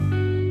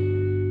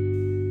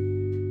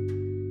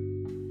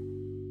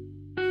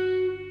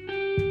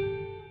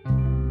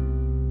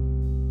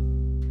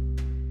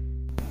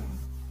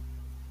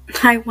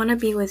I want to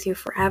be with you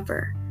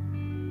forever.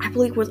 I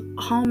believe with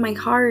all my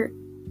heart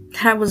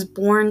that I was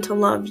born to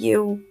love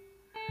you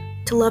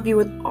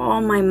with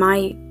all my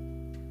might.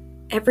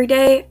 Every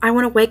day, I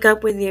want to wake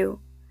up with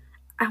you.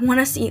 I want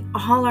us to eat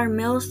all our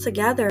meals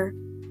together,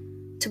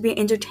 to be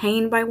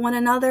entertained by one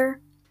another.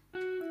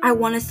 I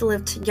want us to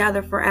live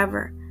together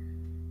forever.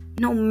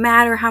 No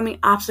matter how many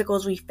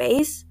obstacles we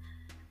face,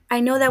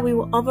 I know that we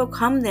will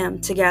overcome them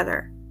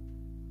together.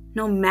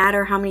 No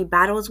matter how many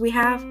battles we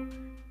have,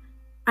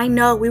 I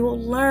know we will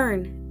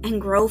learn and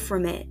grow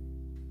from it.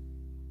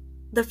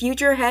 The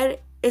future ahead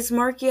is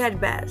murky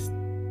at best.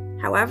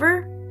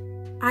 However,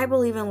 I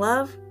believe in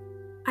love.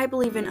 I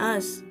believe in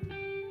us.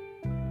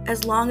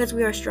 As long as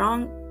we are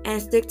strong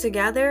and stick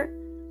together,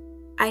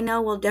 I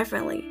know we'll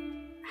definitely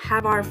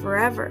have our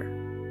forever.